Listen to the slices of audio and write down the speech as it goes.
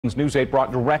News 8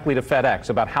 brought directly to FedEx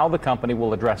about how the company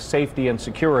will address safety and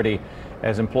security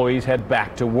as employees head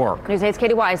back to work. News 8's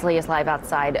Katie Wisely is live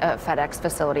outside a FedEx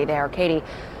facility there. Katie,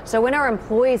 so when are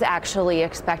employees actually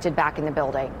expected back in the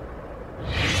building?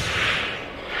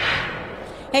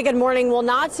 Hey, good morning. Well,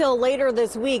 not till later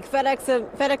this week.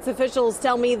 FedEx officials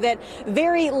tell me that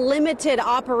very limited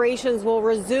operations will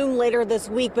resume later this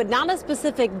week, but not a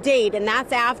specific date. And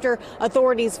that's after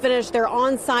authorities finish their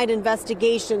on-site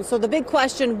investigation. So the big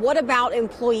question, what about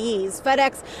employees?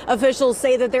 FedEx officials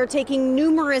say that they're taking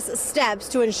numerous steps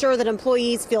to ensure that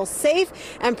employees feel safe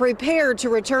and prepared to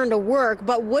return to work,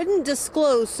 but wouldn't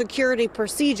disclose security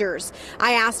procedures.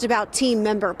 I asked about team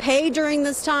member pay during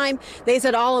this time. They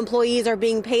said all employees are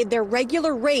being paid their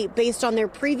regular rate based on their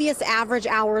previous average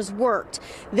hours worked.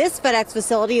 This FedEx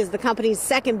facility is the company's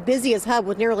second busiest hub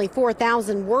with nearly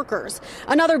 4,000 workers.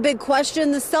 Another big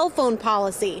question, the cell phone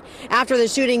policy. After the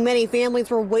shooting, many families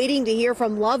were waiting to hear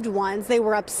from loved ones. They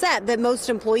were upset that most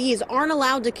employees aren't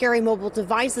allowed to carry mobile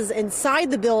devices inside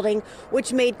the building,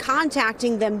 which made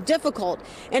contacting them difficult.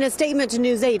 In a statement to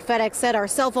News 8, FedEx said our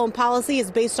cell phone policy is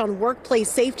based on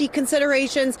workplace safety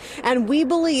considerations, and we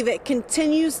believe it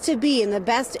continues to be in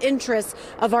the best interests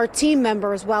of our team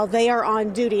members while they are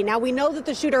on duty. Now, we know that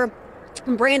the shooter,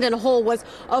 Brandon Hull, was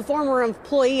a former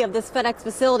employee of this FedEx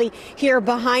facility here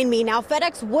behind me. Now,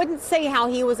 FedEx wouldn't say how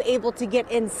he was able to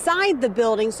get inside the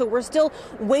building, so we're still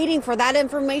waiting for that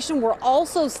information. We're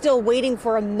also still waiting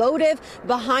for a motive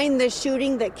behind this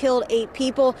shooting that killed 8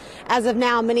 people. As of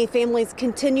now, many families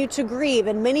continue to grieve,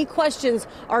 and many questions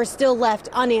are still left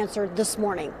unanswered this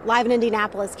morning. Live in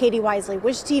Indianapolis, Katie Wisely,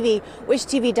 Wish TV,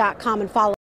 wishtv.com, and follow